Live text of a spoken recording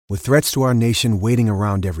With threats to our nation waiting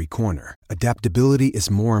around every corner, adaptability is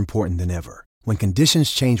more important than ever. When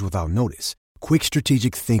conditions change without notice, quick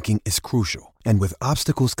strategic thinking is crucial. And with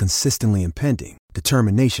obstacles consistently impending,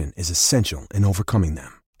 determination is essential in overcoming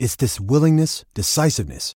them. It's this willingness,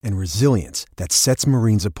 decisiveness, and resilience that sets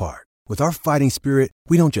Marines apart. With our fighting spirit,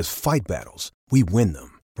 we don't just fight battles, we win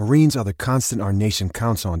them. Marines are the constant our nation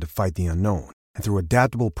counts on to fight the unknown. And through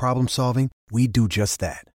adaptable problem solving, we do just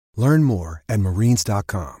that. Learn more at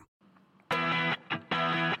marines.com.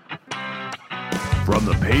 From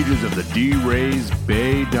the pages of the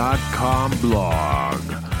DRaysBay.com blog,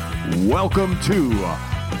 welcome to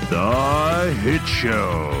The Hit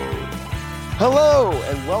Show. Hello,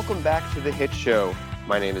 and welcome back to The Hit Show.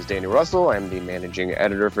 My name is Danny Russell. I'm the managing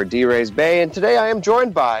editor for D-Rays Bay, and today I am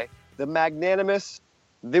joined by the magnanimous,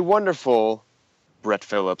 the wonderful Brett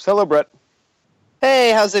Phillips. Hello, Brett.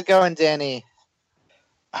 Hey, how's it going, Danny?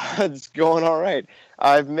 It's going all right.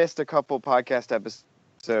 I've missed a couple podcast episodes,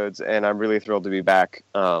 and I'm really thrilled to be back.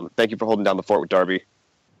 Thank you for holding down the fort with Darby.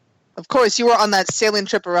 Of course, you were on that sailing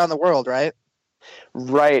trip around the world, right?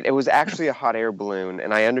 Right. It was actually a hot air balloon,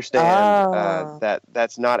 and I understand that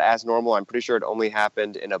that's not as normal. I'm pretty sure it only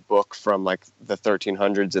happened in a book from like the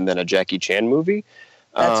 1300s and then a Jackie Chan movie.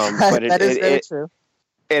 That's right. But That is very true.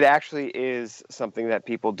 It actually is something that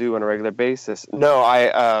people do on a regular basis. No,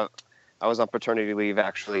 I was on paternity leave,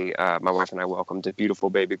 actually. My wife and I welcomed a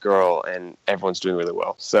beautiful baby girl, and everyone's doing really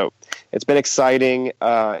well. So it's been exciting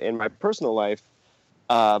in my personal life,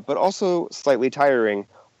 but also slightly tiring,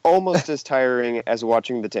 almost as tiring as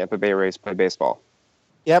watching the Tampa Bay Rays play baseball.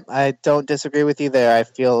 Yep, I don't disagree with you there. I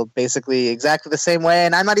feel basically exactly the same way,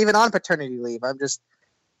 and I'm not even on paternity leave. I'm just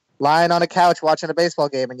lying on a couch watching a baseball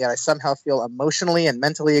game, and yet I somehow feel emotionally and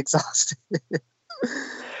mentally exhausted.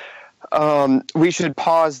 We should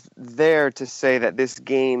pause there to say that this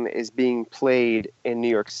game is being played in New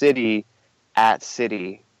York City at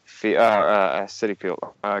Citi Field.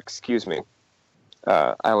 Excuse me.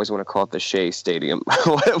 I always want to call it the Shea Stadium.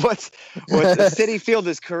 What's Citi Field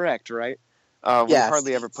is correct, right? We Yes.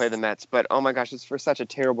 hardly ever play the Mets, but oh my gosh, it's for such a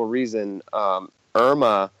terrible reason.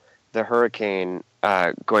 Irma, the hurricane,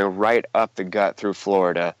 going right up the gut through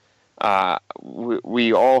Florida.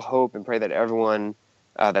 We all hope and pray that everyone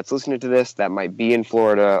that's listening to this that might be in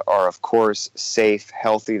Florida are, of course, safe,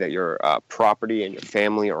 healthy, that your property and your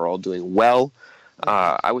family are all doing well.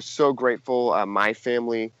 I was so grateful. My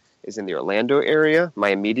family is in the Orlando area, my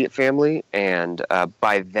immediate family, and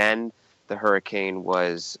by then the hurricane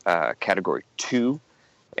was Category 2.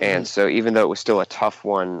 And so even though it was still a tough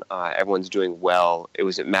one, everyone's doing well. It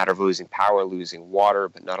was a matter of losing power, losing water,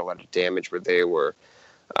 but not a lot of damage where they were.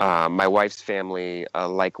 My wife's family,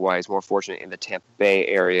 likewise, more fortunate in the Tampa Bay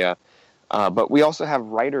area. But we also have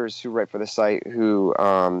writers who write for the site who,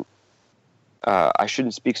 I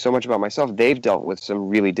shouldn't speak so much about myself. They've dealt with some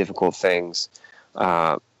really difficult things.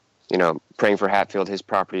 Praying for Hatfield, his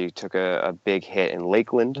property took a big hit in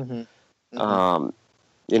Lakeland. Mm-hmm. Mm-hmm.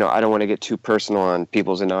 I don't want to get too personal on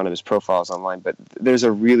people's anonymous profiles online, but there's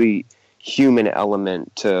a really human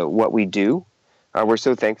element to what we do. We're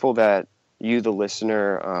so thankful that you, the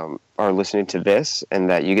listener, are listening to this, and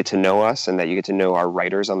that you get to know us, and that you get to know our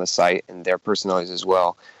writers on the site and their personalities as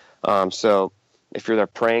well. So if you're the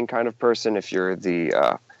praying kind of person, if you're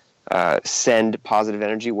the send positive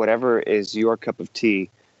energy, whatever is your cup of tea,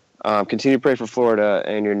 continue to pray for Florida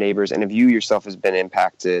and your neighbors. And if you yourself has been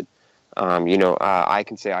impacted, I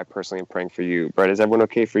can say I personally am praying for you. Brett, is everyone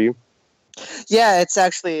okay for you? Yeah, it's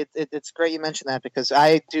actually it's great you mentioned that, because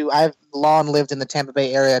I've long lived in the Tampa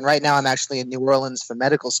Bay area, and right now I'm actually in New Orleans for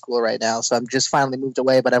medical school right now. So I'm just finally moved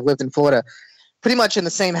away, but I've lived in Florida pretty much in the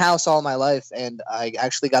same house all my life, and I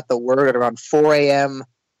actually got the word at around 4 a.m.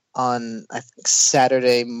 on, I think,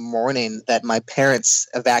 Saturday morning that my parents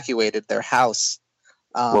evacuated their house.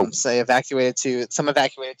 So some evacuated to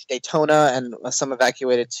Daytona, and some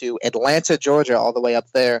evacuated to Atlanta, Georgia, all the way up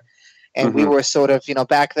there. And we were sort of,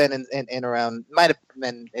 back then in around, might have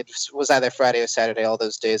been, it was either Friday or Saturday. All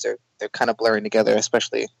those days they're kind of blurring together,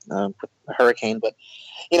 especially with the hurricane. But,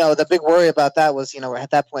 the big worry about that was,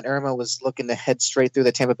 at that point, Irma was looking to head straight through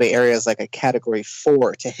the Tampa Bay area as like a Category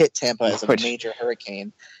 4 to hit Tampa as a major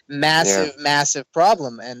hurricane. Massive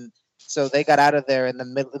problem. And so they got out of there in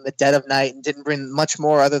the dead of night and didn't bring much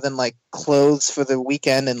more other than like clothes for the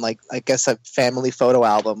weekend and like, I guess, a family photo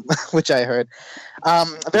album, which I heard.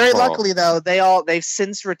 Very luckily though, they've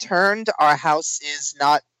since returned. Our house is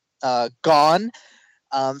not gone.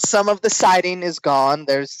 Some of the siding is gone.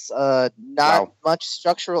 There's not much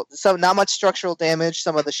structural damage.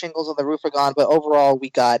 Some of the shingles on the roof are gone, but overall we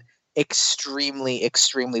got extremely,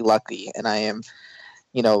 extremely lucky, and I am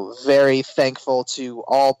very thankful to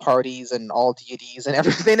all parties and all deities and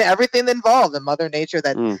everything involved, and Mother Nature.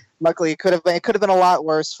 That luckily it could have been a lot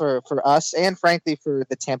worse for us, and frankly for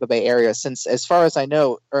the Tampa Bay area, since as far as I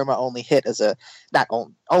know, Irma only hit as a not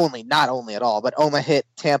only at all, but Irma hit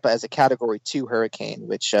Tampa as a Category 2 hurricane,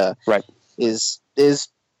 which is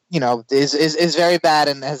very bad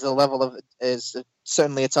and has a level of is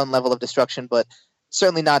certainly its own level of destruction, but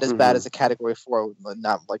certainly not as bad as a Category 4,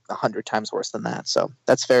 not like 100 times worse than that. So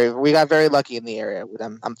we got very lucky in the area.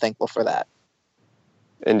 I'm thankful for that.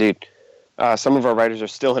 Indeed. Some of our writers are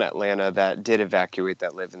still in Atlanta that did evacuate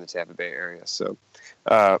that live in the Tampa Bay area. So,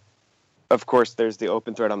 of course, there's the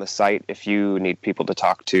open thread on the site. If you need people to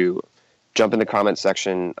talk to, jump in the comments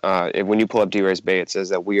section. When you pull up D-Rays Bay, it says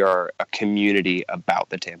that we are a community about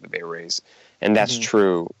the Tampa Bay Rays. And that's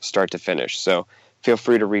true start to finish. So feel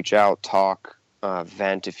free to reach out, talk,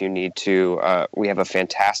 vent if you need to. We have a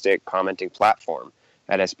fantastic commenting platform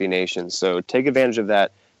at SB Nation, so take advantage of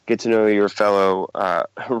that. Get to know your fellow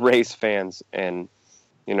Rays fans, and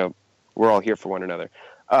we're all here for one another.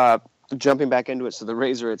 Jumping back into it, so the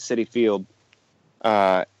Rays are at Citi Field,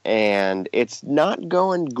 and it's not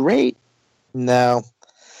going great. No,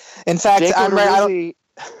 in fact, Jake Odorizzi,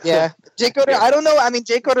 I don't know. I mean,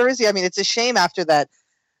 Jake Odorizzi. I mean, it's a shame after that,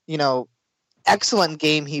 excellent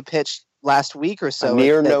game he pitched last week or so.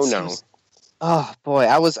 Oh boy,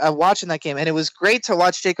 I'm watching that game, and it was great to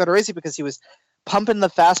watch Jake Odorizzi because he was pumping the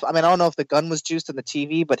fastball. I mean, I don't know if the gun was juiced on the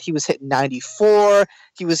TV, but he was hitting 94.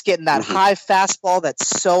 He was getting that high fastball that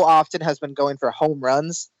so often has been going for home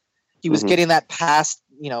runs. He was getting that past,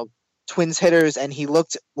 Twins hitters, and he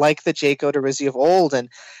looked like the Jake Odorizzi of old. And,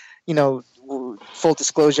 full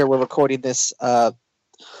disclosure, we're recording this.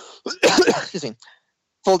 Excuse me.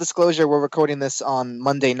 Full disclosure, we're recording this on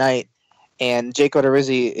Monday night, and Jake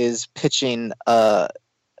Odorizzi is pitching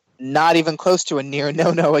not even close to a near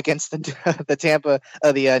no-no against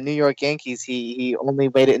the New York Yankees. He only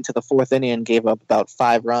made it into the fourth inning and gave up about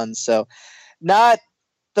 5 runs. So not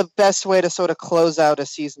the best way to sort of close out a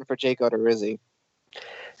season for Jake Odorizzi.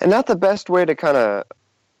 And not the best way to kind of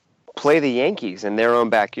play the Yankees in their own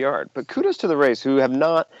backyard. But kudos to the Rays, who have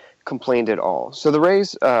not complained at all. So the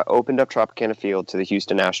Rays opened up Tropicana Field to the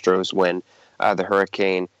Houston Astros when the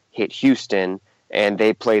hurricane hit Houston, and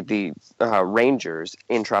they played the Rangers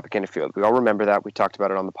in Tropicana Field. We all remember that. We talked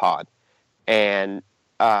about it on the pod. And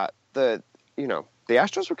the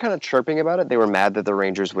Astros were kind of chirping about it. They were mad that the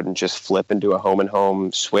Rangers wouldn't just flip and do a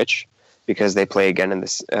home-and-home switch because they play again in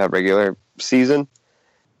this regular season.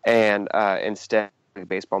 And instead,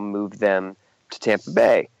 baseball moved them to Tampa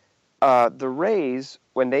Bay. The Rays,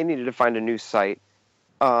 when they needed to find a new site,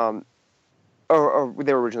 or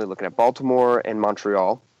they were originally looking at Baltimore and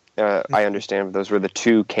Montreal. I understand those were the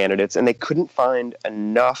 2 candidates, and they couldn't find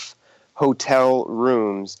enough hotel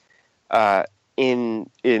rooms in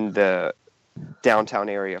the downtown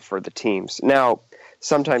area for the teams. Now,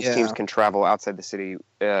 sometimes teams can travel outside the city.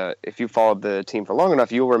 If you followed the team for long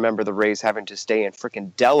enough, you'll remember the Rays having to stay in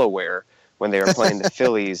freaking Delaware when they were playing the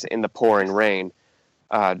Phillies in the pouring rain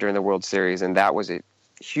during the World Series, and that was a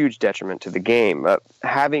huge detriment to the game.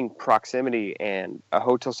 Having proximity and a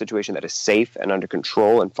hotel situation that is safe and under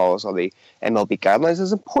control and follows all the MLB guidelines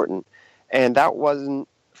is important, and that wasn't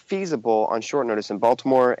feasible on short notice in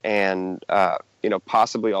Baltimore, and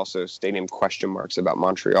possibly also stadium question marks about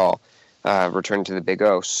Montreal returning to the Big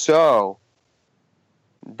O. So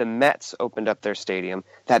the Mets opened up their stadium.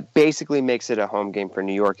 That basically makes it a home game for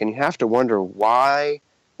New York, and you have to wonder why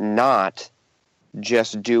not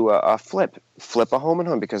just do a flip a home and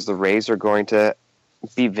home, because the Rays are going to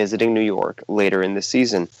be visiting New York later in the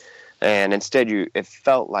season. And instead, it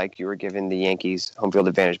felt like you were giving the Yankees home field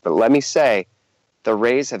advantage. But let me say, the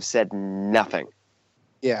Rays have said nothing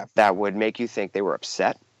that would make you think they were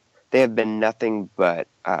upset. They have been nothing but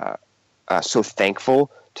so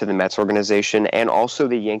thankful to the Mets organization and also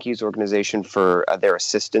the Yankees organization for their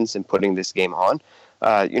assistance in putting this game on.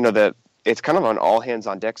 It's kind of an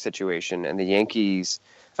all-hands-on-deck situation, and the Yankees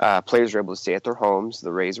players were able to stay at their homes.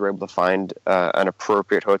 The Rays were able to find an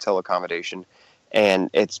appropriate hotel accommodation,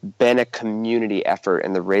 and it's been a community effort,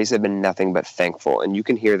 and the Rays have been nothing but thankful. And you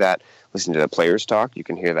can hear that listening to the players talk. You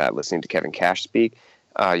can hear that listening to Kevin Cash speak.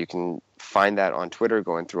 You can find that on Twitter,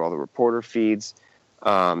 going through all the reporter feeds.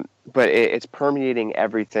 But it's permeating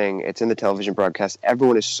everything. It's in the television broadcast.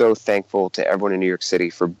 Everyone is so thankful to everyone in New York City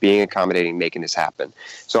for being accommodating, making this happen.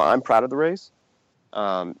 So I'm proud of the Rays.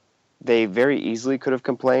 They very easily could have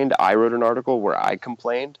complained. I wrote an article where I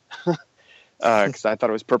complained because I thought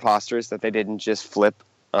it was preposterous that they didn't just flip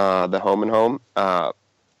the home and home.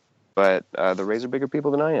 But the Rays are bigger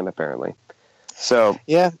people than I am, apparently. So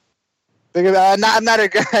yeah. I'm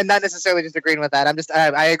not necessarily just agreeing with that.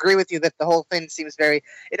 I agree with you that the whole thing seems very.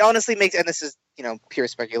 It honestly makes, and this is pure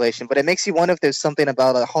speculation, but it makes you wonder if there's something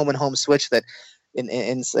about a home and home switch that in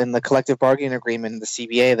the collective bargaining agreement, the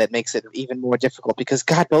CBA, that makes it even more difficult. Because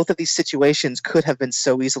God, both of these situations could have been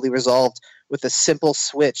so easily resolved with a simple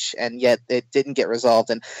switch, and yet it didn't get resolved.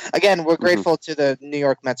 And again, we're grateful to the New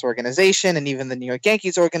York Mets organization and even the New York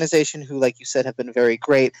Yankees organization, who, like you said, have been very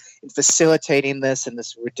great in facilitating this and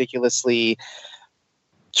this ridiculously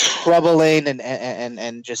troubling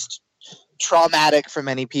and just traumatic for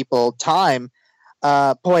many people time.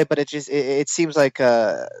 But it seems like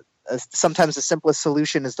sometimes the simplest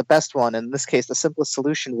solution is the best one. In this case, the simplest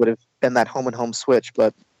solution would have been that home and home switch,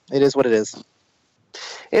 but it is what it is.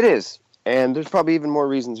 It is. And there's probably even more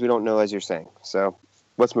reasons we don't know, as you're saying. So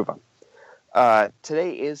let's move on.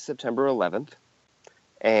 Today is September 11th,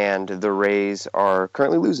 and the Rays are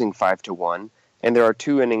currently losing 5-1, and there are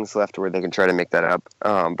 2 innings left where they can try to make that up,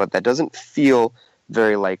 but that doesn't feel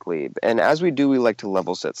very likely. And as we do, we like to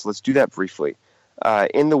level set, so let's do that briefly.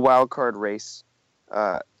 In the wild card race,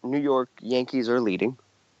 New York Yankees are leading.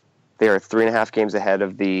 They are 3.5 games ahead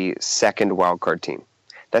of the second wild card team.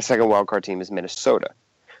 That second wild card team is Minnesota,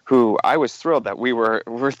 who I was thrilled that we were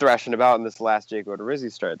thrashing about in this last Jake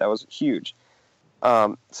Odorizzi start. That was huge.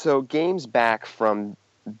 So games back from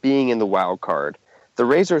being in the wild card, the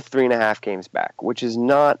Rays are 3.5 games back, which is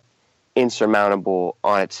not insurmountable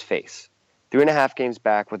on its face. 3.5 games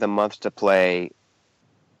back with a month to play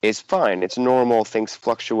is fine. It's normal. Things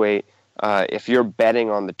fluctuate. If you're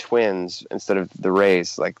betting on the Twins instead of the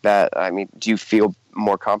Rays like that, I mean, do you feel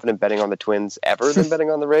more confident betting on the Twins ever than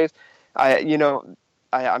betting on the Rays?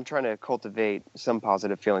 I'm trying to cultivate some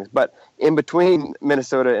positive feelings. But in between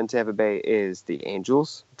Minnesota and Tampa Bay is the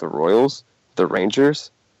Angels, the Royals, the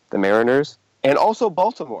Rangers, the Mariners, and also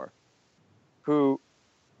Baltimore, who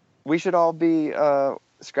we should all be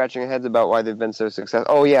scratching our heads about why they've been so successful.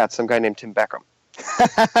 Oh, yeah, it's some guy named Tim Beckham.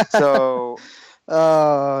 So...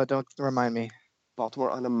 Oh, don't remind me. Baltimore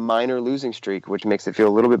on a minor losing streak, which makes it feel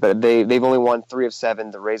a little bit better. They've only won 3 of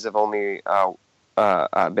 7. The Rays have only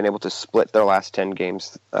been able to split their last 10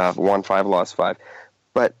 games, won 5, lost 5.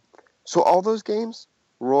 But so all those teams,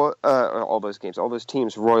 Royals,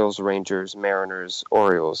 Rangers, Mariners,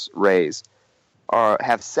 Orioles, Rays,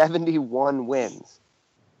 have 71 wins.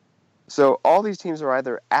 So all these teams are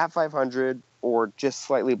either at 500 or just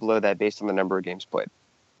slightly below that based on the number of games played.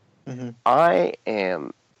 Mm-hmm. I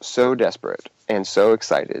am so desperate and so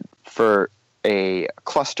excited for a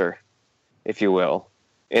cluster, if you will,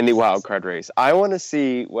 in the wild card race. I want to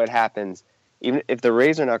see what happens, even if the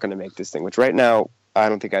Rays are not going to make this thing, which right now I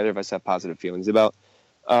don't think either of us have positive feelings about.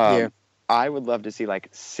 I would love to see like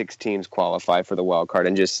 6 teams qualify for the wild card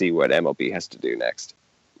and just see what MLB has to do next.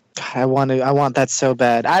 I want that so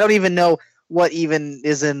bad. I don't even know what even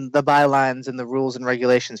is in the bylines and the rules and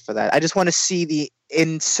regulations for that. I just want to see the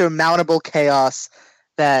insurmountable chaos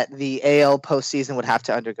that the AL postseason would have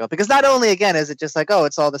to undergo. Because not only, again, is it just like, oh,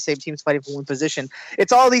 it's all the same teams fighting for one position.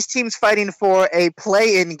 It's all these teams fighting for a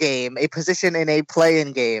play-in game, a position in a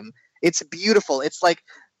play-in game. It's beautiful. It's like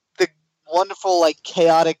the wonderful, like,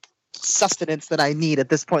 chaotic sustenance that I need at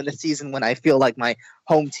this point in the season when I feel like my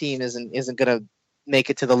home team isn't going to make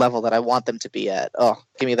it to the level that I want them to be at. Oh,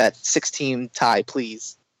 give me that 6-team tie,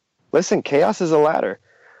 please. Listen, chaos is a ladder.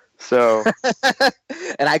 So,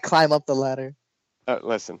 and I climb up the ladder.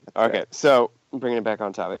 Listen. Okay, so bringing it back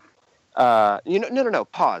on topic. No.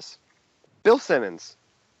 Pause. Bill Simmons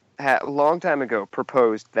a long time ago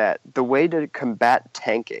proposed that the way to combat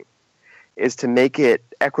tanking is to make it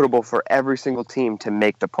equitable for every single team to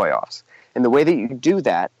make the playoffs. And the way that you do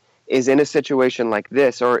that is in a situation like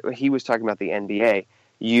this, or he was talking about the NBA,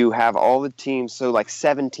 you have all the teams, so like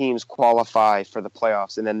 7 teams qualify for the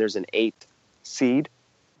playoffs, and then there's an 8th seed,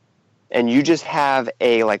 and you just have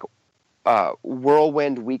a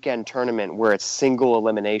whirlwind weekend tournament where it's single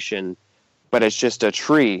elimination, but it's just a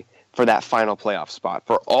tree for that final playoff spot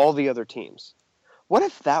for all the other teams. What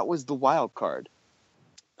if that was the wild card?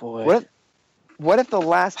 Boy. What if the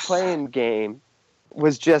last play-in game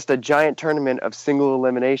was just a giant tournament of single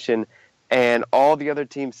elimination and all the other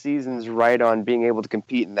team seasons ride on being able to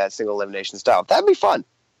compete in that single elimination style? That'd be fun.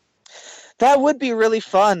 That would be really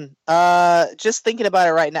fun. Just thinking about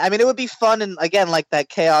it right now. I mean, it would be fun, and again, like that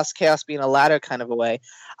chaos being a ladder kind of a way.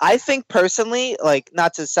 I think personally, like,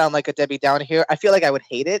 not to sound like a Debbie Downer here, I feel like I would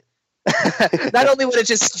hate it. Not only would it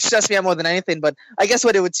just stress me out more than anything, but I guess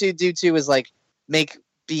what it would do too is like make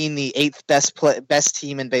being the 8th best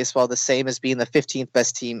team in baseball the same as being the 15th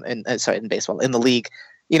best team in baseball in the league.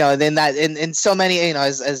 And then that, and so many,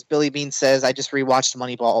 as Billy Bean says, I just rewatched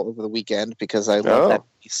Moneyball over the weekend because I love that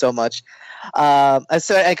movie so much. So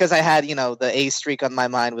because I had, the A streak on my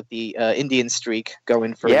mind with the Indian streak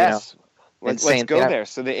going for, let's go there.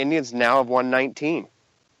 So the Indians now have won 19.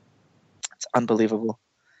 It's unbelievable.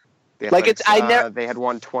 They had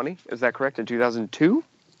won 20. Is that correct? In 2002?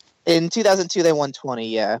 In 2002, they won 20,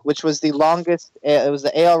 yeah, which was the longest. It was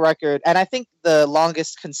the AL record, and I think the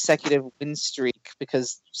longest consecutive win streak,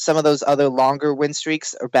 because some of those other longer win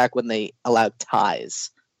streaks are back when they allowed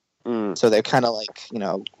ties. So they're kind of like,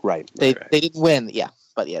 right. They didn't win, yeah,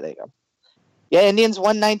 but yeah, there you go. Yeah, Indians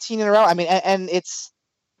won 19 in a row. I mean, and it's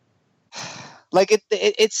like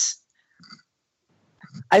it's.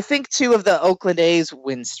 I think two of the Oakland A's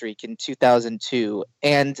win streak in 2002,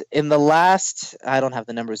 and in the last, I don't have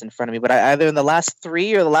the numbers in front of me, but either in the last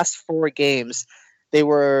 3 or the last 4 games, they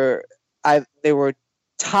were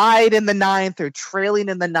tied in the 9th or trailing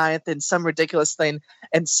in the 9th in some ridiculous thing,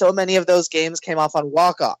 and so many of those games came off on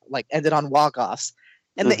ended on walk-offs.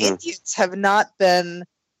 And the Indians have not been,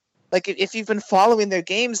 like, if you've been following their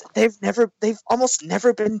games, they've almost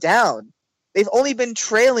never been down. They've only been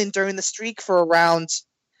trailing during the streak for around,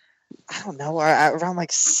 I don't know, around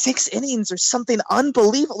like 6 innings or something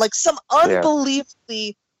unbelievable, like some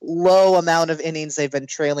unbelievably low amount of innings they've been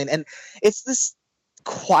trailing. And it's this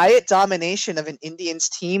quiet domination of an Indians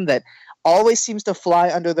team that always seems to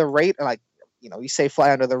fly under the radar. Like, you say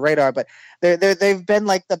fly under the radar, but they've been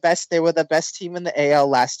like the best. They were the best team in the AL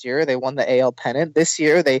last year. They won the AL pennant. This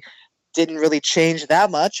year, they didn't really change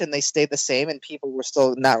that much, and they stayed the same, and people were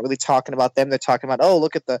still not really talking about them. They're talking about, oh,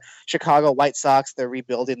 look at the Chicago White Sox, they're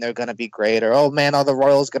rebuilding, they're going to be great, or, oh, man, are the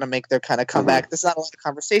Royals going to make their kind of comeback? There's not a lot of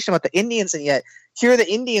conversation about the Indians, and yet here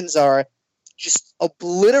the Indians are just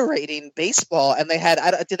obliterating baseball, and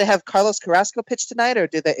did they have Carlos Carrasco pitch tonight, or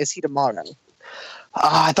is he tomorrow?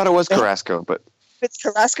 I thought it was Carrasco, but if it's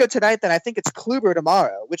Carrasco tonight, then I think it's Kluber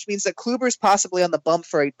tomorrow, which means that Kluber's possibly on the bump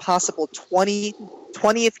for a possible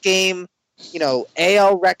 20th game,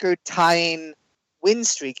 AL record tying win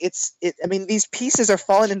streak. I mean, these pieces are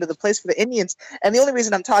falling into the place for the Indians. And the only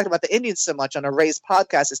reason I'm talking about the Indians so much on a Rays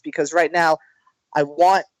podcast is because right now I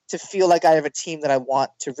want to feel like I have a team that I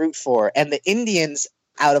want to root for. And the Indians,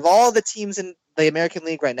 out of all the teams in the American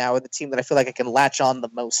League right now, are the team that I feel like I can latch on the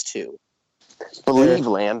most to. Believe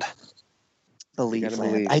land. Believe.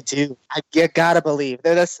 I do. You gotta believe.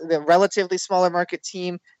 They're the relatively smaller market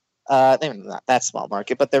team. They're not that small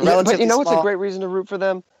market, but they're relatively small. But what's a great reason to root for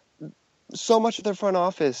them? So much of their front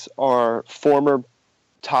office are former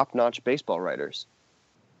top-notch baseball writers.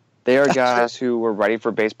 They are guys who were writing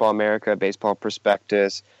for Baseball America, Baseball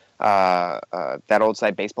Prospectus, that old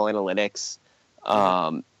site, Baseball Analytics,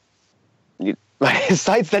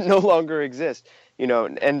 sites that no longer exist.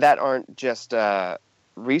 And that aren't just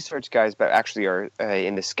research guys, but actually are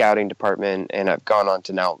in the scouting department and have gone on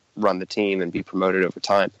to now run the team and be promoted over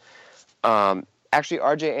time. Actually,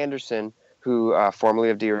 R.J. Anderson, who formerly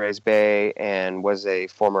of D-Rays Bay and was a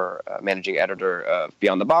former managing editor of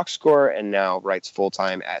Beyond the Box Score and now writes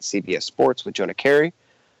full-time at CBS Sports with Jonah Carey.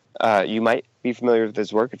 You might be familiar with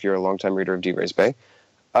his work if you're a longtime reader of D-Rays Bay.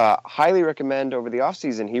 Highly recommend over the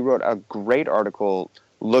offseason. He wrote a great article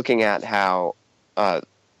looking at how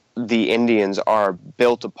the Indians are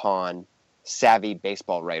built upon savvy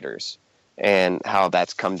baseball writers and how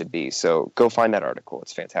that's come to be. So go find that article.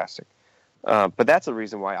 It's fantastic. But that's the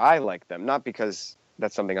reason why I like them, not because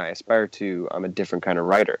that's something I aspire to. I'm a different kind of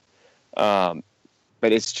writer. But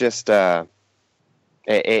it's just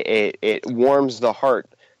it warms the heart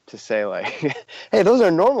to say, like, hey, those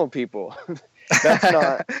are normal people. That's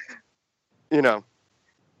not,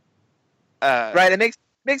 right, it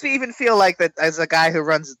makes me even feel like that as a guy who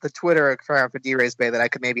runs the Twitter for D-Rays Bay, that I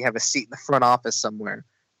could maybe have a seat in the front office somewhere.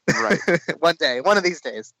 Right. One of these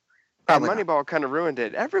days. And Moneyball kind of ruined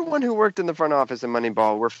it. Everyone who worked in the front office in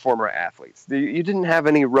Moneyball were former athletes. You didn't have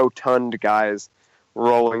any rotund guys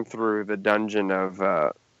rolling through the dungeon of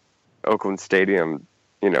Oakland Stadium,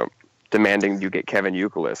 demanding you get Kevin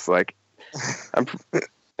Youkilis. Like,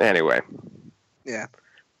 anyway. Yeah.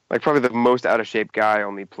 Like, probably the most out-of-shape guy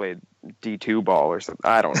only played D2 ball or something.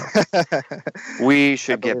 I don't know. We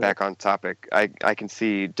should get back on topic. I can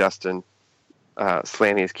see Dustin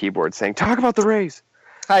slamming his keyboard saying, talk about the Rays.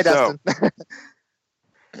 Hi, Dustin.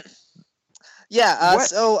 Yeah,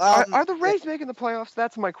 are the Rays making the playoffs?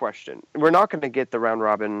 That's my question. We're not going to get the round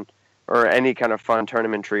robin or any kind of fun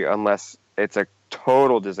tournamentary unless it's a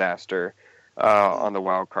total disaster on the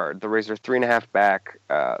wild card. The Rays are 3.5 back.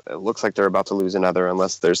 It looks like they're about to lose another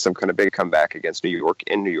unless there's some kind of big comeback against New York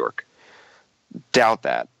in New York. Doubt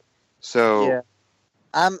that. So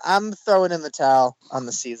I'm throwing in the towel on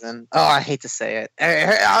the season. Oh, I hate to say it.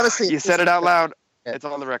 Honestly, You said it out loud. It's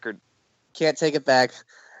on the record. Can't take it back.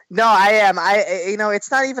 No, I am.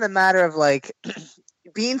 It's not even a matter of like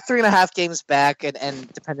being 3.5 games back,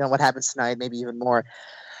 and depending on what happens tonight, maybe even more.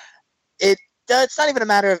 It's not even a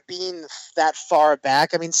matter of being that far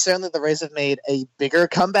back. I mean, certainly the Rays have made a bigger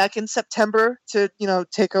comeback in September to,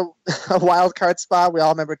 take a wild card spot. We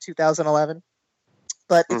all remember 2011.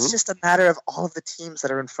 But it's just a matter of all of the teams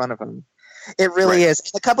that are in front of them. It really is.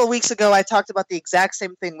 And a couple of weeks ago, I talked about the exact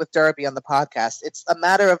same thing with Derby on the podcast. It's a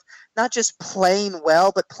matter of not just playing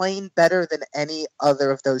well, but playing better than any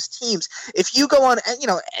other of those teams. If you go on,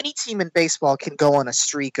 any team in baseball can go on a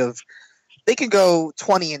streak of, they can go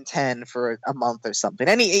 20-10 for a month or something.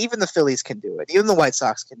 Even the Phillies can do it. Even the White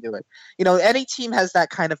Sox can do it. Any team has that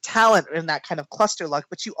kind of talent and that kind of cluster luck,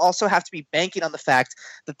 but you also have to be banking on the fact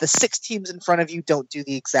that the 6 teams in front of you don't do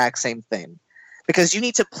the exact same thing. Because you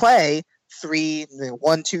need to play 3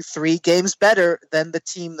 games better than the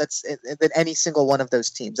team than any single one of those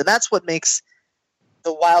teams. And that's what makes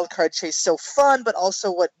the wild card chase so fun, but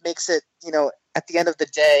also what makes it, at the end of the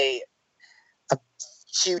day, a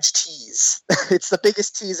huge tease. It's the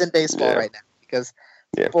biggest tease in baseball right now because,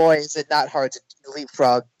 boy, is it not hard to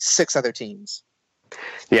leapfrog 6 other teams.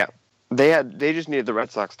 Yeah, they just needed the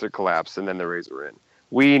Red Sox to collapse, and then the Rays were in.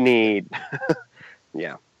 We need,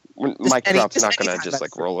 Mike Trout's not going to just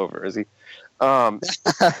roll over, is he?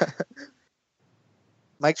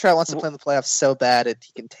 Mike Trout wants to play in the playoffs so bad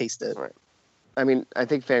he can taste it. Right. I mean, I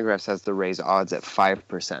think Fangraphs has the Rays odds at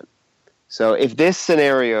 5%. So if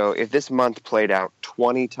this month played out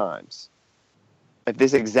 20 times, at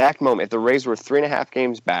this exact moment, if the Rays were 3.5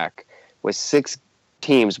 games back with 6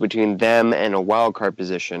 teams between them and a wild card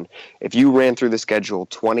position, if you ran through the schedule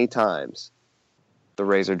 20 times, the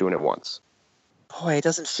Rays are doing it once. Boy, it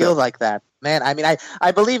doesn't feel like that, man. I mean,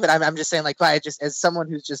 I believe it. I'm just saying, as someone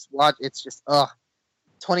who's just watched, it's just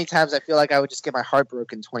 20 times. I feel like I would just get my heart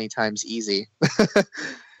broken 20 times easy.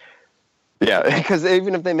 Yeah, because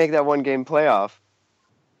even if they make that 1-game playoff,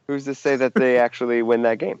 who's to say that they actually win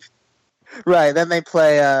that game? Right. Then they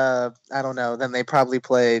play. I don't know. Then they probably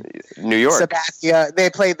play New York. Sabathia. They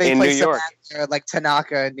play New York. Sabathia, like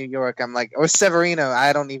Tanaka in New York. I'm like, or Severino.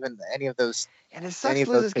 I don't even any of those. And it sucks to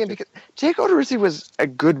lose this game because Jake Odorizzi was a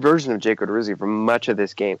good version of Jake Odorizzi for much of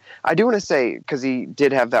this game. I do want to say, because he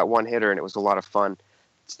did have that one hitter and it was a lot of fun.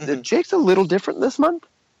 Jake's a little different this month.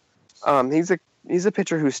 He's a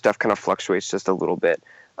pitcher whose stuff kind of fluctuates just a little bit.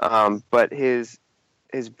 But his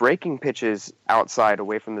breaking pitches outside,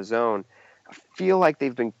 away from the zone, I feel like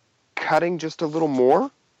they've been cutting just a little more.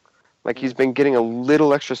 Like he's been getting a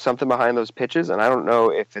little extra something behind those pitches, and I don't know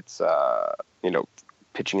if it's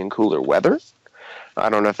pitching in cooler weather. I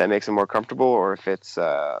don't know if that makes him more comfortable or if it's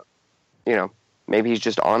maybe he's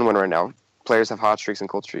just on one right now. Players have hot streaks and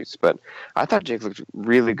cold streaks, but I thought Jake looked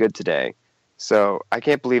really good today. So I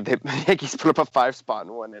can't believe that Yankees put up a 5 spot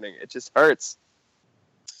in 1 inning. It just hurts.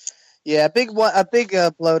 Yeah, a big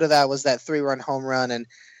blow to that was that 3-run home run, and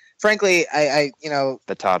frankly,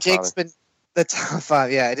 the Todd Jake's father. been the top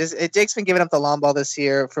 5. Yeah, Jake's been giving up the long ball this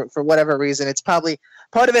year for whatever reason. It's probably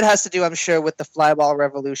part of it has to do, I'm sure, with the fly ball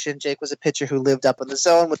revolution. Jake was a pitcher who lived up in the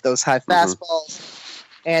zone with those high fastballs,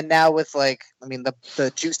 and now with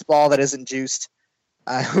the juiced ball that isn't juiced.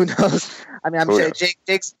 Who knows? I mean, I'm sure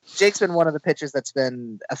Jake's been one of the pitchers that's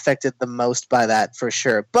been affected the most by that for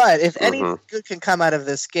sure. But if anything good can come out of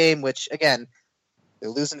this game, which again, they're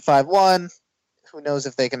losing 5-1, who knows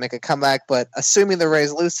if they can make a comeback? But assuming the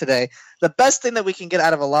Rays lose today, the best thing that we can get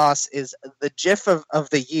out of a loss is the GIF of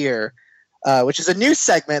the year, which is a new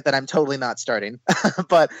segment that I'm totally not starting.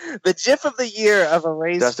 But the GIF of the year of a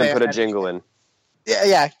Rays Dustin fan. Put a jingle in.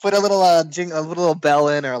 Yeah. Put a little bell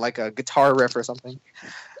in or like a guitar riff or something.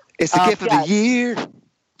 It's the GIF of the year.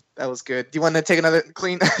 That was good. Do you want to take another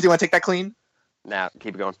clean? Do you want to take that clean? Nah,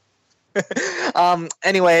 keep it going.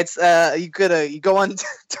 Anyway, it's you go on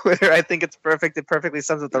Twitter. I think it's perfect. It perfectly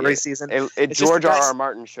sums up the race season. George R.R.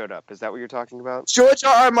 Martin showed up. Is that what you're talking about? George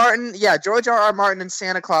R.R. Martin. Yeah, George R.R. Martin and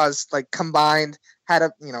Santa Claus combined had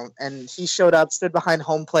and he showed up, stood behind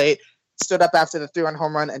home plate, stood up after the 3-run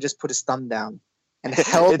home run, and just put his thumb down. And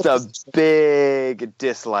held it's a big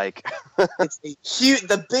dislike. It's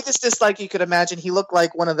the biggest dislike you could imagine. He looked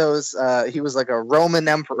like one of those. He was like a Roman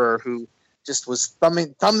emperor who just was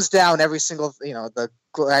thumbs down every single the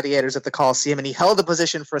gladiators at the Colosseum, and he held the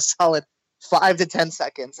position for a solid 5 to 10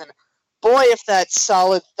 seconds. And boy, if that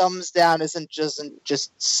solid thumbs down isn't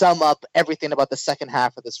just sum up everything about the second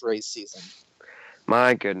half of this Rays season.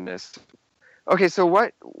 My goodness. Okay, so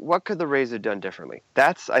what could the Rays have done differently?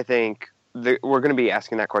 That's, I think, we're going to be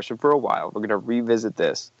asking that question for a while. We're going to revisit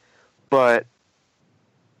this. But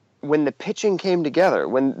when the pitching came together,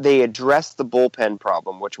 when they addressed the bullpen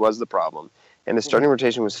problem, which was the problem, and the starting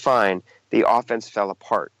rotation was fine, the offense fell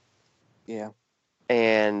apart. Yeah.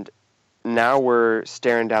 And now we're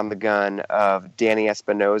staring down the gun of Danny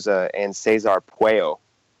Espinosa and Cesar Puello.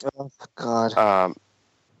 Oh, God.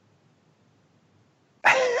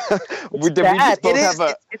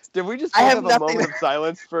 Did we just have a moment of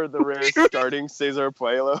silence for the Rays starting Cesar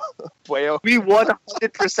Puello? We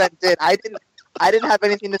 100% did. I didn't have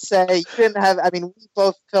anything to say. You didn't have. I mean, we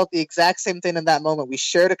both felt the exact same thing in that moment. We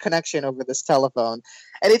shared a connection over this telephone,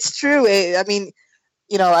 and it's true. I mean,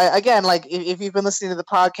 you know, again, like if you've been listening to the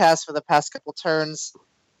podcast for the past couple turns,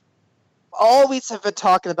 all we have been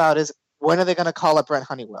talking about is when are they going to call up Brent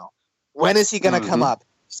Honeywell? When is he going to come up?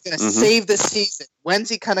 He's going to save the season. When's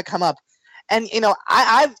he going to come up? And you know,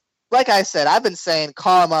 I've like I said, I've been saying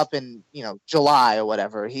call him up in July or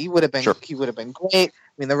whatever. He would have been He would have been great.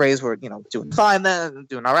 I mean, the Rays were doing fine then,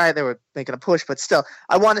 doing all right. They were making a push, but still,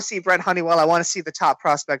 I want to see Brent Honeywell. I want to see the top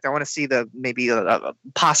prospect. I want to see maybe a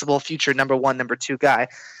possible future number 1, number 2 guy.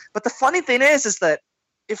 But the funny thing is that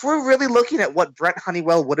if we're really looking at what Brent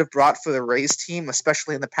Honeywell would have brought for the Rays team,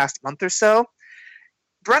 especially in the past month or so,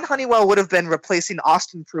 Brent Honeywell would have been replacing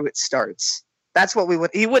Austin Pruitt starts. That's what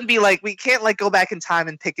he wouldn't be like, we can't go back in time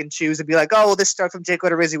and pick and choose and be like, oh, well, this start from Jake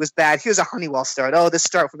Odorizzi was bad. Here's a Honeywell start. Oh, this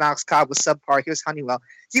start from Alex Cobb was subpar. Here's Honeywell.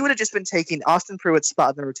 He would have just been taking Austin Pruitt's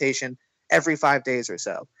spot in the rotation every 5 days or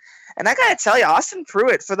so. And I got to tell you, Austin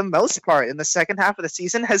Pruitt, for the most part, in the second half of the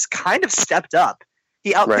season, has kind of stepped up.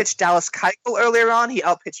 He outpitched Dallas Keuchel earlier on. He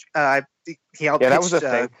outpitched yeah, that was a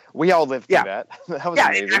thing. We all lived through that. That was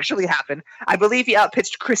amazing. It actually happened. I believe he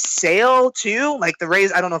outpitched Chris Sale, too. Like, the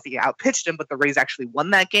Rays, I don't know if he outpitched him, but the Rays actually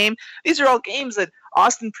won that game. These are all games that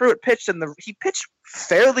Austin Pruitt pitched, and he pitched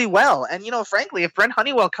fairly well. And, frankly, if Brent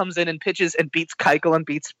Honeywell comes in and pitches and beats Keuchel and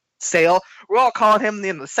beats Sale, we're all calling him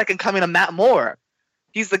the second coming of Matt Moore.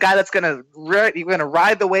 He's the guy that's going to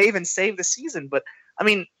ride the wave and save the season. But, I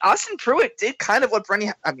mean, Austin Pruitt did kind of what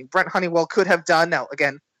Brent Honeywell could have done. Now,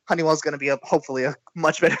 again, Honeywell's going to be hopefully a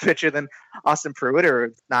much better pitcher than Austin Pruitt, or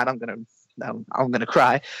if not, I'm going to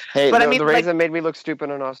cry. Hey, but the Rays have made me look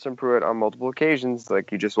stupid on Austin Pruitt on multiple occasions,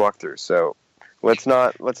 like you just walked through. So let's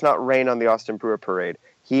not rain on the Austin Pruitt parade.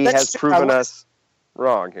 He has proven us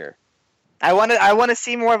wrong here. I want to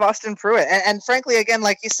see more of Austin Pruitt, and frankly, again,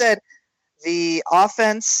 like you said, the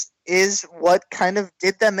offense is what kind of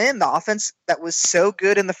did them in. The offense that was so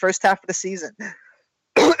good in the first half of the season,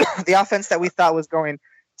 the offense that we thought was going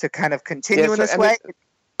to kind of continue in this way.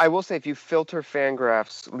 I will say, if you filter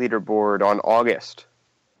Fangraphs leaderboard on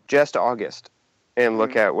just August, and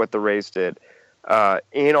look at what the Rays did,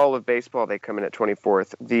 in all of baseball, they come in at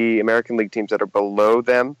 24th. The American League teams that are below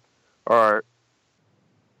them are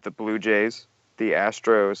the Blue Jays, the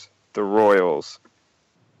Astros, the Royals,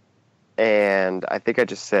 and I think I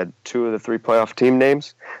just said 2 of the 3 playoff team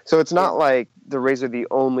names. So it's not like the Rays are the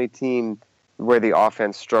only team where the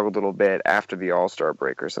offense struggled a little bit after the All-Star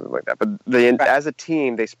break or something like that. But as a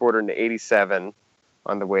team, they sported an 87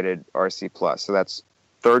 on the weighted RC+. So that's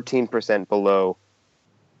 13% below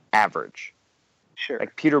average. Sure.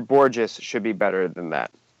 Like, Peter Borges should be better than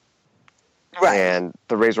that. Right. And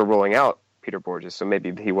the Rays were rolling out Peter Borges, so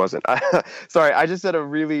maybe he wasn't. Sorry, I just said a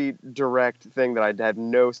really direct thing that I had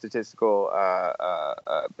no statistical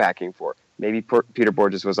backing for. Maybe Peter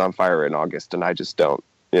Borges was on fire in August, and I just don't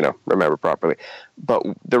remember properly. But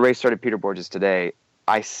the Rays started Peter Borges today.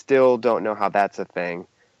 I still don't know how that's a thing.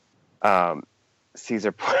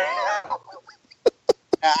 Cesar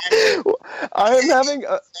I'm having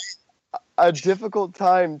a difficult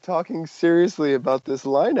time talking seriously about this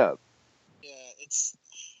lineup. Yeah,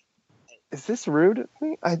 Is this rude of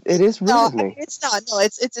me? It is rude of me. It's not. No,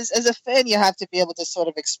 it's as a fan, you have to be able to sort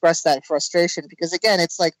of express that frustration, because again,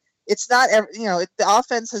 it's like, it's not the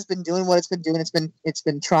offense has been doing what it's been doing. It's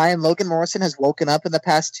been trying. Logan Morrison has woken up in the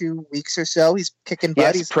past 2 weeks or so. He's kicking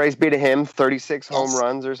butt. Yes, praise be to him. 36 home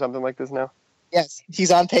runs or something like this now. Yes,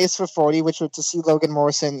 he's on pace for 40, which would, to see Logan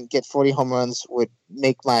Morrison get 40 home runs would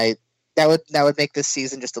make that would make this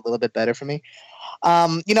season just a little bit better for me.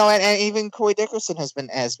 And even Corey Dickerson has been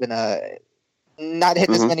not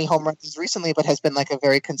hitting as many home runs recently, but has been like a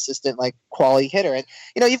very consistent, like, quality hitter. And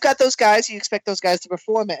you've got those guys. You expect those guys to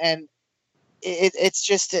perform, and it's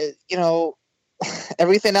just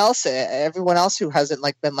everything else. Everyone else who hasn't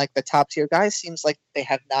been the top tier guys seems like they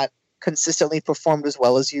have not consistently performed as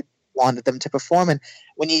well as you wanted them to perform. And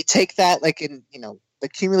when you take that, the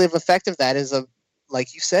cumulative effect of that is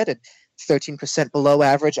like you said, a 13% below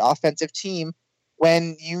average offensive team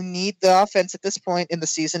when you need the offense at this point in the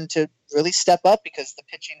season to really step up because the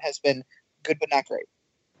pitching has been good but not great.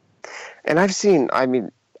 And I've seen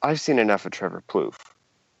enough of Trevor Plouffe.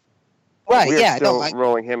 Right? We're still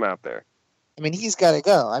rolling him out there. I mean, he's got to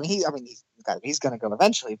go. He's going to go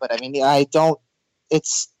eventually. But I mean, I don't.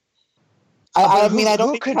 It's. I don't.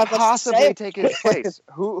 Who could possibly take his place?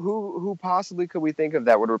 Who possibly could we think of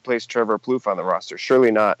that would replace Trevor Plouffe on the roster?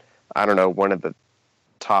 Surely not. I don't know, one of the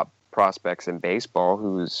top prospects in baseball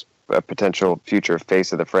who's a potential future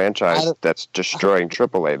face of the franchise that's destroying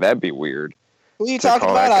AAA. That'd be weird. Who are you talking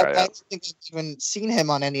about? I don't think I've even seen him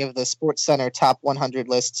on any of the SportsCenter top 100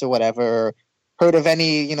 lists or whatever. Or heard of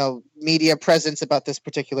any, media presence about this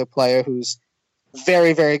particular player who's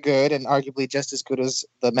very, very good and arguably just as good as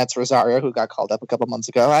the Mets Rosario who got called up a couple months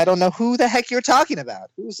ago. I don't know who the heck you're talking about.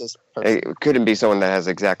 Who's this person? It couldn't be someone that has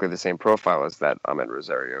exactly the same profile as that Ahmed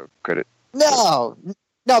Rosario, could it? No,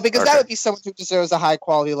 because that would be someone who deserves a high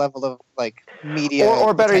quality level of media.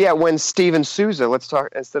 Or better yet, when Steven Souza, let's talk,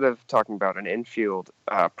 instead of talking about an infield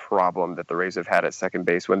problem that the Rays have had at second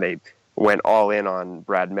base when they went all in on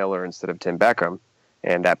Brad Miller instead of Tim Beckham,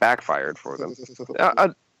 and that backfired for them.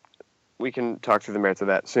 We can talk through the merits of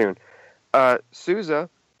that soon. Souza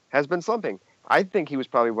has been slumping. I think he was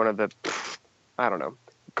probably one of the,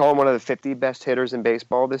 call him one of the 50 best hitters in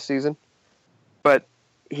baseball this season. But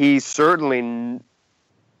he's certainly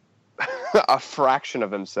a fraction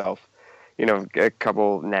of himself. A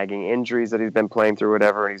couple nagging injuries that he's been playing through,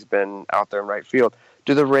 whatever, and he's been out there in right field.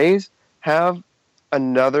 Do the Rays have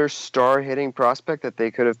another star hitting prospect that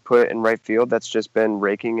they could have put in right field that's just been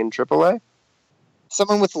raking in AAA?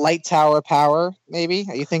 Someone with light tower power, maybe?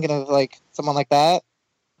 Are you thinking of someone like that?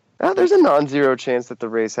 There's a non-zero chance that the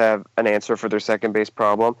Rays have an answer for their second base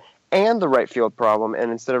problem and the right field problem, and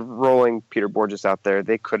instead of rolling Peter Borges out there,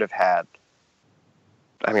 they could have had,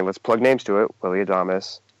 let's plug names to it, Willy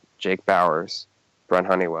Adames, Jake Bauers, Brent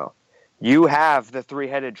Honeywell. You have the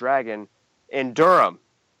three-headed dragon in Durham.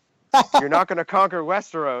 You're not going to conquer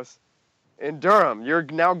Westeros in Durham. You're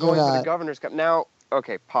now going to the Governor's Cup. Now,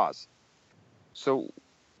 okay, pause. So,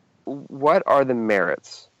 what are the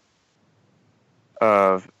merits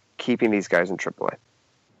of keeping these guys in AAA?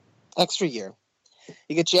 Extra year.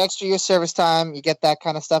 You get your extra year service time. You get that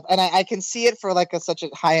kind of stuff, and I can see it for such a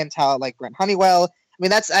high-end talent like Brent Honeywell.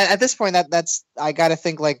 That's at this point that's I got to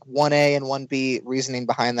think 1A and 1B reasoning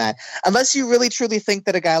behind that. Unless you really truly think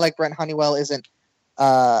that a guy like Brent Honeywell isn't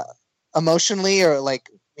emotionally or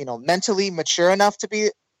mentally mature enough to be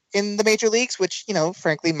in the major leagues, which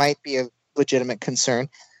frankly might be a legitimate concern.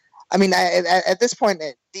 At this point,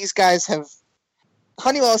 these guys have,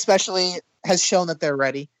 Honeywell especially, has shown that they're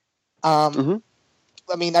ready. Adames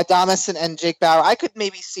and Jake Bauer, I could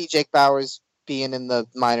maybe see Jake Bauers being in the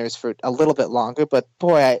minors for a little bit longer, but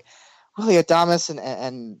boy, really Adames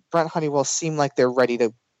and Brent Honeywell seem like they're ready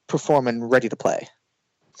to perform and ready to play.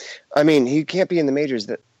 He can't be in the majors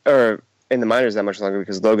or in the minors that much longer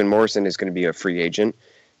because Logan Morrison is going to be a free agent.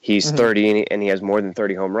 He's 30 and he has more than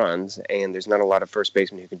 30 home runs, and there's not a lot of first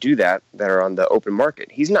basemen who can do that are on the open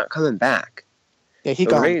market. He's not coming back. Yeah,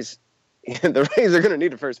 the Rays are going to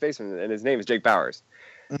need a first baseman, and his name is Jake Bauers.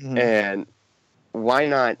 Mm-hmm. And why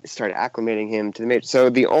not start acclimating him to the majors? So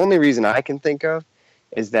the only reason I can think of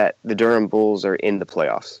is that the Durham Bulls are in the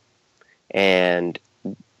playoffs, and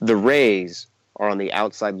the Rays are on the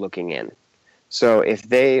outside looking in. So if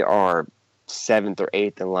they are 7th or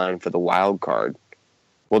 8th in line for the wild card,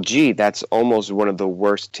 well, gee, that's almost one of the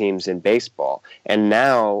worst teams in baseball. And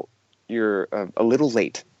now you're a little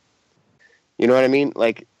late. You know what I mean?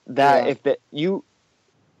 You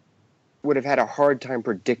would have had a hard time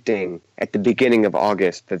predicting at the beginning of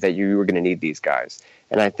August that you were going to need these guys.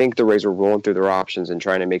 And I think the Rays were rolling through their options and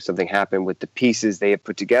trying to make something happen with the pieces they have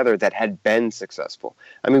put together that had been successful.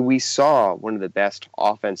 We saw one of the best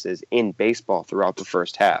offenses in baseball throughout the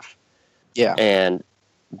first half. Yeah. And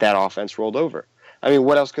that offense rolled over.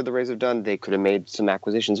 What else could the Rays have done? They could have made some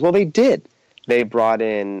acquisitions. Well, they did. They brought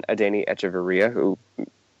in Adeiny Echeverria, who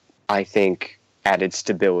I think added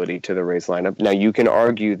stability to the Rays lineup. Now, you can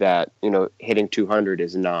argue that, hitting 200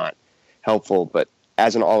 is not helpful, but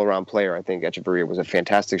as an all-around player, I think Echeverria was a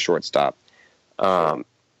fantastic shortstop. And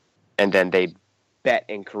then they bet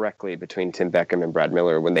incorrectly between Tim Beckham and Brad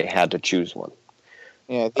Miller when they had to choose one.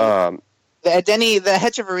 Yeah, the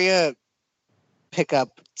Echeverria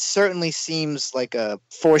pickup certainly seems like a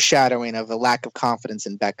foreshadowing of a lack of confidence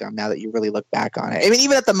in Beckham now that you really look back on it.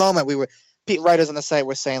 Even at the moment, writers on the site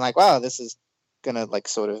were saying wow, this is going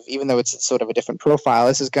to even though it's sort of a different profile,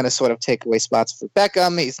 this is going to sort of take away spots for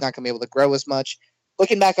Beckham. He's not going to be able to grow as much.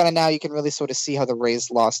 Looking back on it now, you can really sort of see how the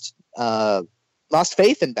Rays lost lost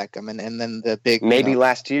faith in Beckham, and then the big maybe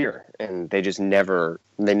last year, and they just never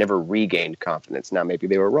regained confidence. Now maybe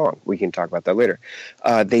they were wrong. We can talk about that later.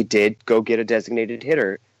 They did go get a designated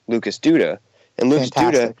hitter, Lucas Duda, and Lucas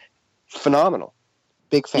Duda, phenomenal.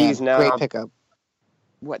 Big fan. He's now, great pickup.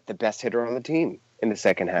 What, the best hitter on the team in the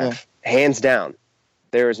second half, hands down.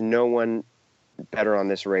 There is no one better on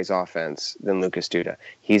this Rays offense than Lucas Duda.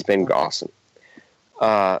 He's been awesome.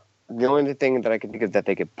 The only thing that I can think of that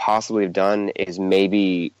they could possibly have done is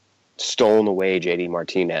maybe stolen away JD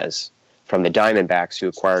Martinez from the Diamondbacks, who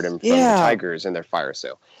acquired him from the Tigers in their fire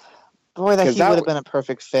sale. Boy, he would have been a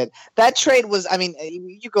perfect fit. That trade was, I mean,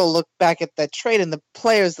 you go look back at that trade and the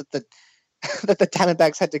players that the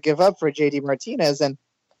Diamondbacks had to give up for JD Martinez, and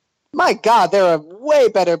my God, there are way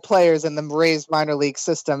better players in the Rays minor league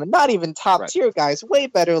system, and not even top-tier guys, way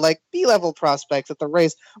better, like B-level prospects that the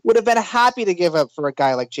Rays would have been happy to give up for a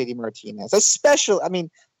guy like JD Martinez. Especially, I mean,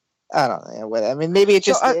 I don't know. I mean, maybe it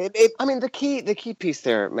just... I mean, the key piece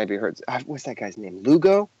there maybe hurts. What's that guy's name?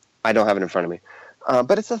 Lugo? I don't have it in front of me.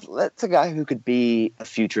 But it's a guy who could be a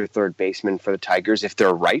future third baseman for the Tigers if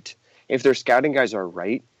they're right. If their scouting guys are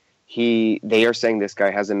right, they are saying this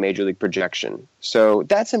guy has a major league projection. So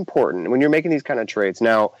that's important when you're making these kind of trades.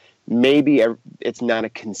 Now, maybe it's not a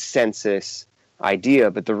consensus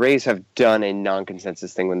idea, but the Rays have done a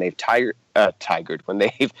non-consensus thing when they've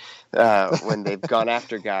when they've gone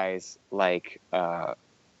after guys like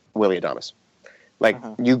Willy Adames. Like,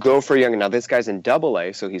 you go for young. Now, this guy's in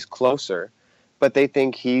Double-A, so he's closer, but they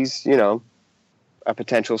think he's, a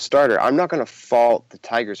potential starter. I'm not going to fault the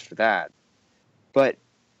Tigers for that, but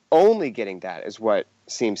only getting that is what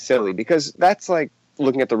seems silly, because that's like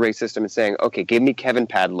looking at the Rays system and saying, okay, give me Kevin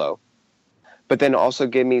Padlow, but then also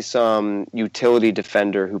give me some utility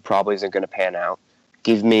defender who probably isn't going to pan out.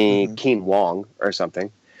 Give me Keen Wong or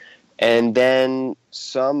something. And then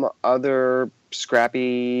some other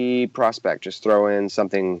scrappy prospect. Just throw in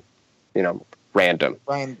something, random.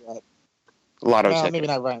 Lotto ticket. Maybe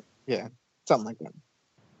not Ryan. Yeah, something like that.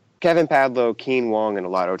 Kevin Padlow, Keen Wong, and a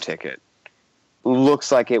lotto ticket.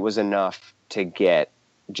 Looks like it was enough to get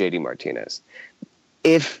JD Martinez.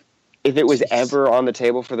 If it was ever on the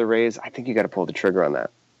table for the Rays, I think you got to pull the trigger on that.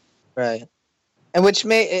 Right. And which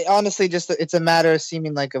may honestly it's a matter of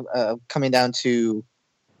seeming like coming down to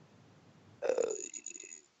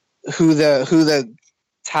who the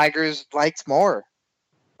Tigers liked more.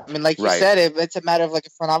 I mean, like you said, it's a matter of like a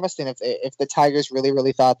front office thing. If the Tigers really,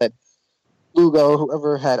 really thought that Lugo,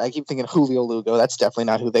 whoever had, I keep thinking Julio Lugo. That's definitely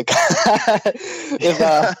not who they got.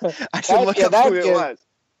 I should look up who it was.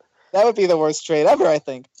 That would be the worst trade ever, I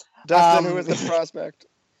think. Dustin, who was the prospect?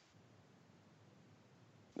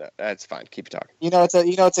 No, that's fine. Keep talking.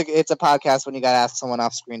 It's a podcast when you got to ask someone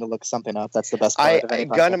off screen to look something up. That's the best part of any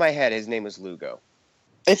podcast. Gun to my head, his name was Lugo.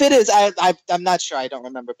 If it is, I'm not sure. I don't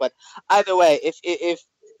remember. But either way, if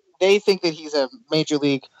they think that he's a major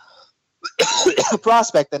league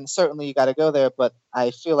prospect, then certainly you got to go there. But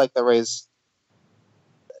I feel like the Rays,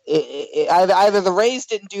 either the Rays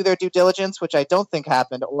didn't do their due diligence, which I don't think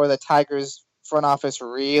happened, or the Tigers front office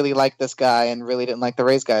really liked this guy and really didn't like the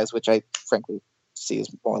Rays guys, which I frankly see is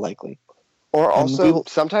more likely. Or also,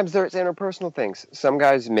 sometimes there's interpersonal things. Some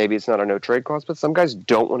guys, maybe it's not a no trade clause, but some guys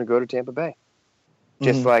don't want to go to Tampa Bay.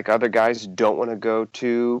 Just like other guys don't want to go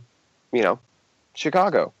to,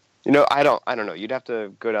 Chicago. I don't know. You'd have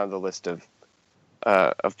to go down the list of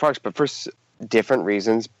parks, but for different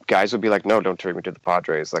reasons, guys would be like, no, don't trade me to the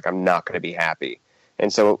Padres. Like, I'm not going to be happy.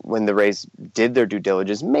 And so when the Rays did their due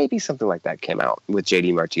diligence, maybe something like that came out with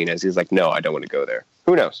JD Martinez. He's like, no, I don't want to go there.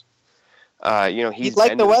 Who knows? He's like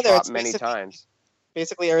been the to weather. top It's many times.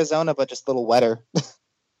 Basically Arizona, but just a little wetter.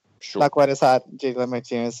 Sure. Not quite as hot. JD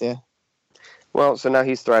Martinez, yeah. Well, so now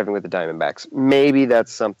he's thriving with the Diamondbacks. Maybe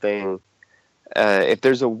that's something. If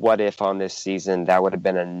there's a what if on this season, that would have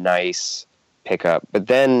been a nice pickup. But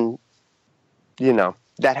then, you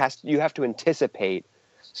have to anticipate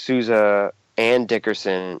Souza and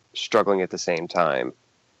Dickerson struggling at the same time,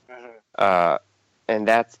 and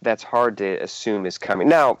that's hard to assume is coming.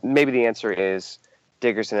 Now, maybe the answer is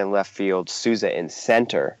Dickerson in left field, Souza in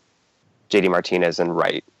center, JD Martinez in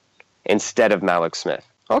right, instead of Malik Smith.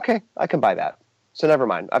 Okay, I can buy that. So never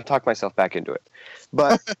mind. I've talked myself back into it.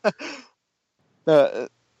 But there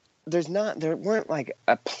weren't like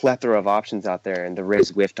a plethora of options out there, and the Rays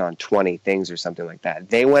whiffed on 20 things or something like that.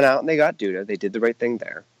 They went out and they got Duda. They did the right thing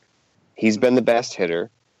there. He's been the best hitter,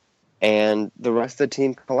 and the rest of the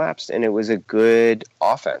team collapsed, and it was a good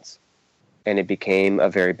offense, and it became a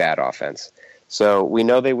very bad offense. So we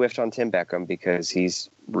know they whiffed on Tim Beckham because he's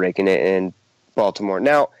raking it in Baltimore.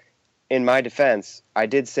 Now, in my defense, I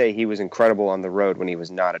did say he was incredible on the road when he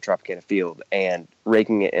was not at Tropicana Field, and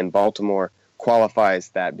raking it in Baltimore qualifies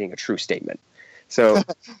that being a true statement. So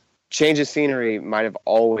change of scenery might have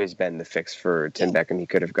always been the fix for Tim Beckham. He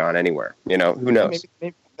could have gone anywhere. Who knows?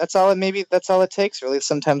 Maybe that's all it takes, really.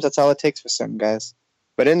 Sometimes that's all it takes for certain guys.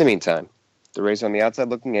 But in the meantime, the Rays on the outside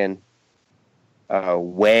looking in,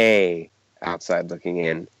 way outside looking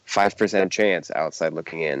in, 5% chance outside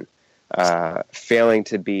looking in, failing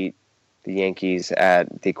to beat the Yankees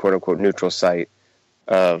at the quote-unquote neutral site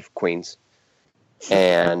of Queens.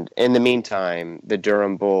 And in the meantime, the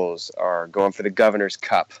Durham Bulls are going for the Governor's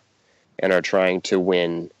Cup and are trying to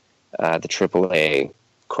win the AAA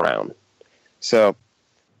crown. So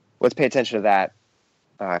let's pay attention to that,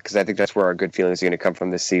 because I think that's where our good feelings are going to come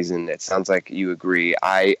from this season. It sounds like you agree.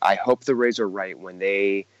 I hope the Rays are right when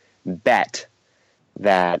they bet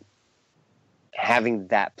that having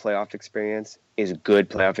that playoff experience is good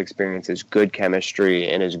playoff experience, is good chemistry,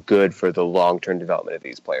 and is good for the long-term development of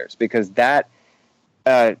these players. Because that,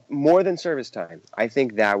 more than service time, I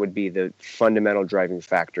think that would be the fundamental driving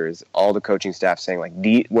factor, is all the coaching staff saying, like,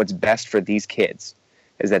 what's best for these kids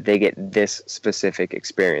is that they get this specific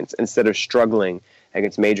experience instead of struggling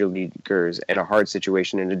against major leaguers in a hard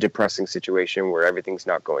situation, in a depressing situation where everything's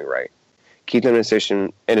not going right. Keep them in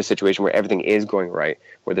a situation where everything is going right,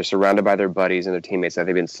 where they're surrounded by their buddies and their teammates that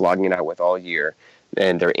they've been slogging it out with all year,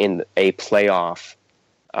 and they're in a playoff,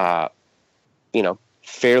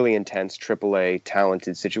 fairly intense AAA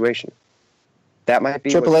talented situation. That might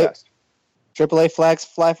be what's best. AAA flags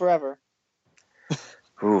fly forever.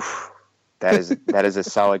 Oof, that is a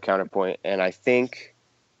solid counterpoint, and I think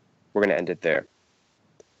we're going to end it there.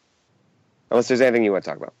 Unless there's anything you want to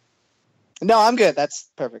talk about. No, I'm good. That's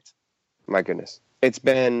perfect. My goodness. It's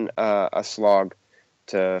been a slog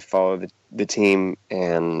to follow the team,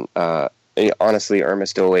 and honestly, Irma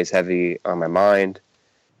still weighs heavy on my mind.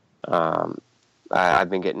 I've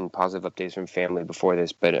been getting positive updates from family before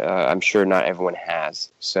this, but I'm sure not everyone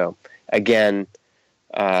has. So, again,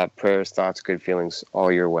 prayers, thoughts, good feelings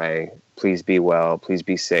all your way. Please be well. Please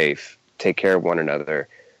be safe. Take care of one another.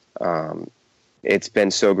 It's been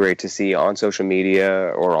so great to see on social media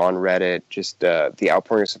or on Reddit just the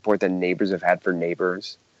outpouring of support that neighbors have had for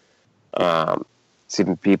neighbors.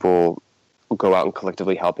 Seeing people go out and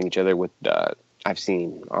collectively helping each other with, I've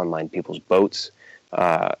seen online people's boats,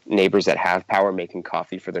 neighbors that have power making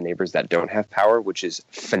coffee for their neighbors that don't have power, which is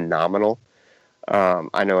phenomenal.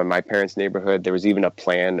 I know in my parents' neighborhood, there was even a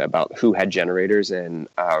plan about who had generators and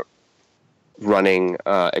running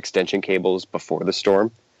extension cables before the storm,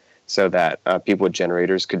 so that people with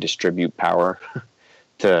generators could distribute power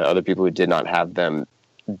to other people who did not have them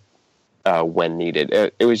when needed.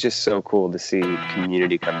 It was just so cool to see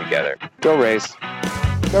community come together. Go Rays.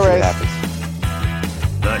 Go Rays.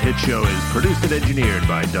 The Hit Show is produced and engineered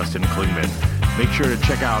by Dustin Klingman. Make sure to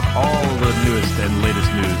check out all the newest and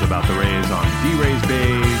latest news about the Rays on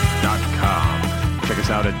draysbay.com. Check us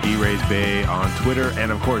out at draysbay on Twitter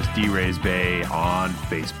and, of course, draysbay on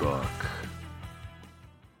Facebook.